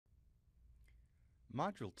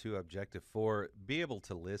Module 2, Objective 4, be able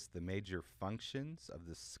to list the major functions of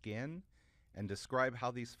the skin and describe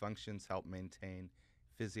how these functions help maintain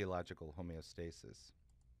physiological homeostasis.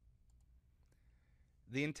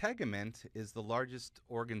 The integument is the largest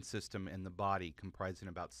organ system in the body, comprising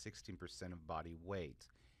about 16% of body weight.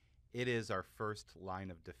 It is our first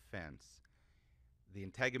line of defense. The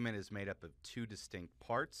integument is made up of two distinct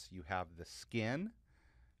parts. You have the skin,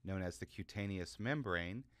 known as the cutaneous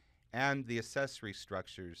membrane, and the accessory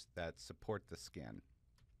structures that support the skin.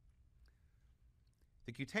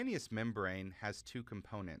 The cutaneous membrane has two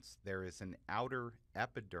components. There is an outer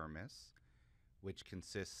epidermis, which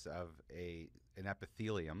consists of an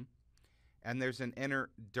epithelium, and there's an inner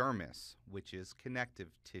dermis, which is connective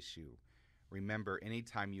tissue. Remember,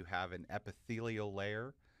 anytime you have an epithelial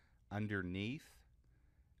layer underneath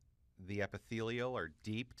the epithelial or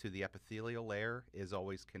deep to the epithelial layer is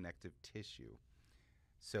always connective tissue.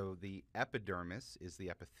 So the epidermis is the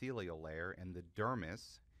epithelial layer and the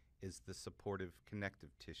dermis is the supportive connective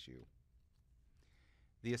tissue.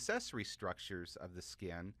 The accessory structures of the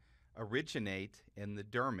skin originate in the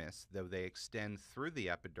dermis, though they extend through the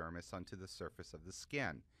epidermis onto the surface of the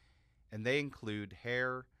skin. And they include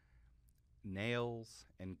hair, nails,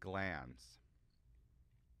 and glands.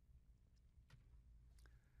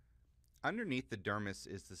 Underneath the dermis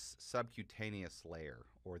is the subcutaneous layer,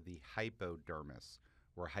 or the hypodermis,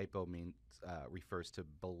 where hypo refers to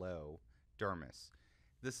below dermis.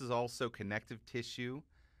 This is also connective tissue,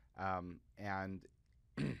 and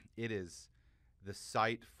it is the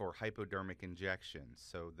site for hypodermic injections.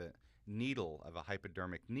 So the needle of a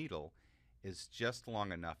hypodermic needle is just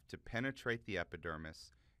long enough to penetrate the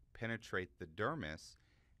epidermis, penetrate the dermis,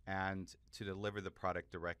 and to deliver the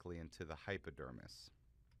product directly into the hypodermis.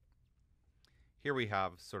 Here we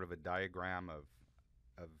have sort of a diagram of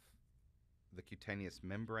the cutaneous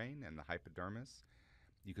membrane and the hypodermis.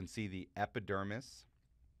 You can see the epidermis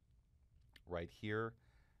right here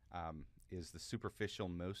is the superficial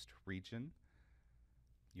most region.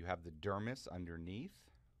 You have the dermis underneath,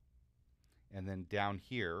 and then down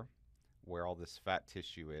here where all this fat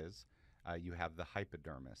tissue is, you have the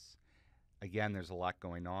hypodermis. Again, there's a lot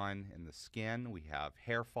going on in the skin. We have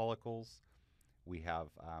hair follicles. We have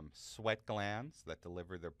sweat glands that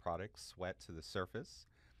deliver their product, sweat, to the surface.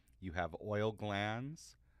 You have oil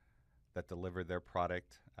glands that deliver their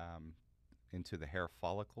product into the hair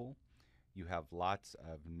follicle. You have lots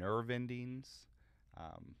of nerve endings.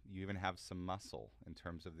 You even have some muscle in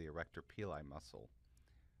terms of the erector pili muscle.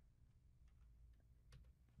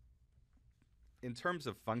 In terms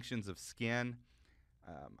of functions of skin,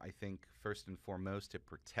 I think first and foremost it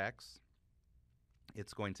protects.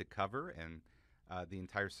 It's going to cover and the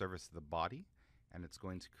entire surface of the body, and it's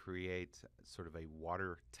going to create sort of a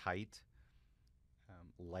watertight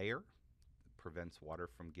layer that prevents water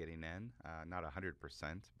from getting in, not 100%,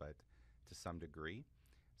 but to some degree.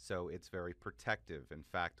 So it's very protective. In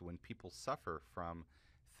fact, when people suffer from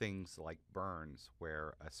things like burns,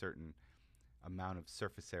 where a certain amount of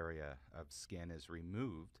surface area of skin is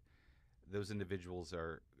removed, those individuals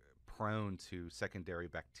are prone to secondary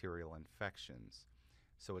bacterial infections.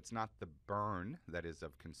 So it's not the burn that is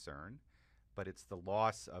of concern, but it's the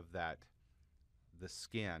loss of the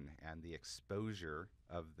skin and the exposure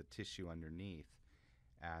of the tissue underneath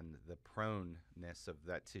and the proneness of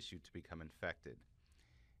that tissue to become infected.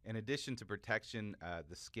 In addition to protection,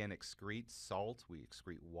 the skin excretes salt, we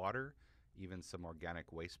excrete water, even some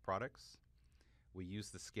organic waste products. We use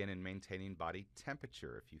the skin in maintaining body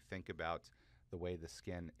temperature. If you think about the way the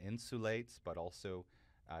skin insulates, but also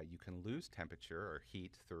you can lose temperature or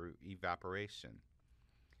heat through evaporation.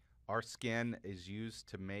 Our skin is used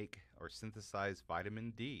to make or synthesize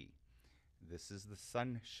vitamin D. This is the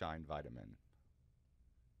sunshine vitamin.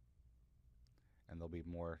 And there'll be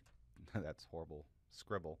more, that's horrible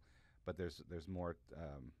scribble, but there's more,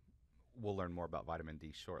 we'll learn more about vitamin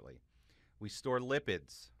D shortly. We store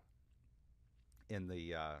lipids in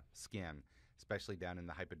the skin, especially down in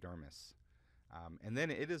the hypodermis. And then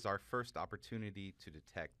it is our first opportunity to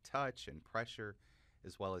detect touch and pressure,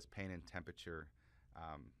 as well as pain and temperature,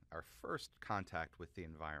 our first contact with the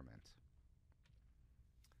environment.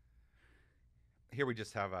 Here we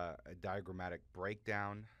just have a diagrammatic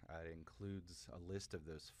breakdown. It includes a list of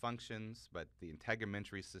those functions, but the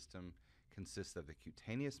integumentary system consists of the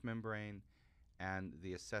cutaneous membrane and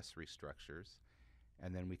the accessory structures.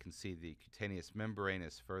 And then we can see the cutaneous membrane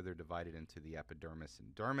is further divided into the epidermis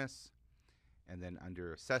and dermis. And then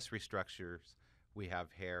under accessory structures, we have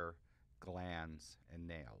hair, glands, and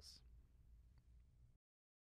nails.